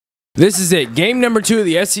This is it. Game number 2 of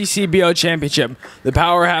the SCCBL Championship. The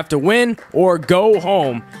Power have to win or go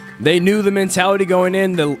home. They knew the mentality going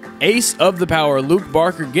in. The ace of the Power, Luke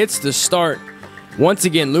Barker, gets the start. Once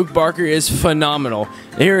again, Luke Barker is phenomenal.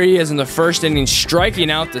 Here he is in the first inning, striking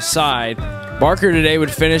out the side. Barker today would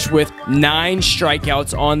finish with 9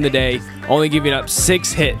 strikeouts on the day, only giving up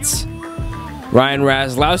 6 hits. Ryan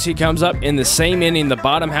Raslowski comes up in the same inning, the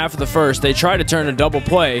bottom half of the first. They try to turn a double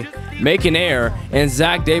play, make an error, and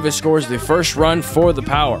Zach Davis scores the first run for the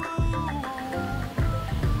Power.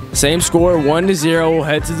 Same score, 1-0. We'll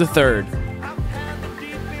head to the third.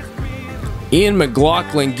 Ian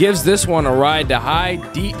McLaughlin gives this one a ride to high,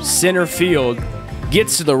 deep center field,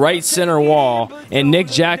 gets to the right center wall, and Nick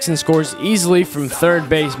Jackson scores easily from third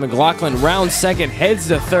base. McLaughlin rounds second, heads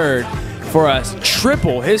to third for a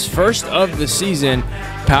triple, his first of the season.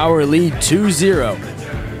 Power lead 2-0.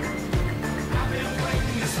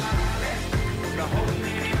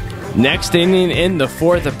 Next inning in the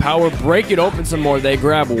fourth, the Power break it open some more. They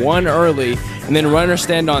grab one early, and then runners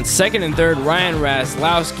stand on second and third. Ryan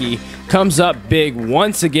Raslowski comes up big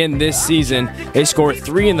once again this season. They score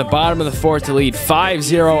 3 in the bottom of the fourth to lead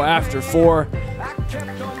 5-0 after 4.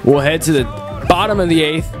 We'll head to the bottom of the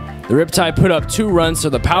eighth. The Riptide put up 2 runs, so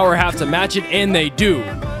the Power have to match it, and they do.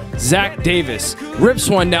 Zach Davis rips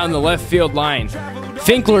one down the left field line.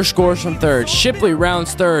 Finkler scores from third. Shipley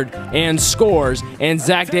rounds third and scores, and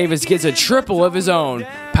Zach Davis gets a triple of his own.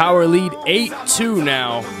 Power lead 8-2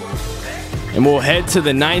 now. And we'll head to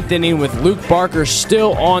the 9th inning with Luke Barker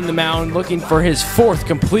still on the mound, looking for his 4th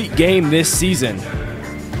complete game this season.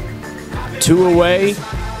 2 away.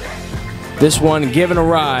 This one given a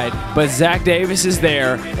ride, but Zach Davis is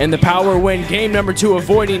there, and the Power win game number 2,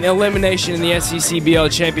 avoiding elimination in the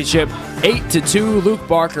SCCBL Championship. 8-2, Luke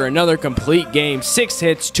Barker, another complete game. 6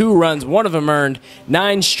 hits, 2 runs, 1 of them earned,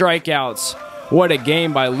 9 strikeouts. What a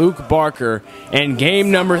game by Luke Barker. And game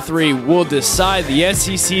number 3 will decide the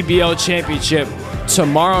SCCBL Championship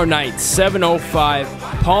tomorrow night, 7:05,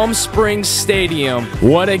 Palm Springs Stadium.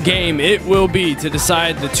 What a game it will be to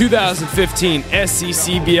decide the 2015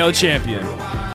 SCCBL champion.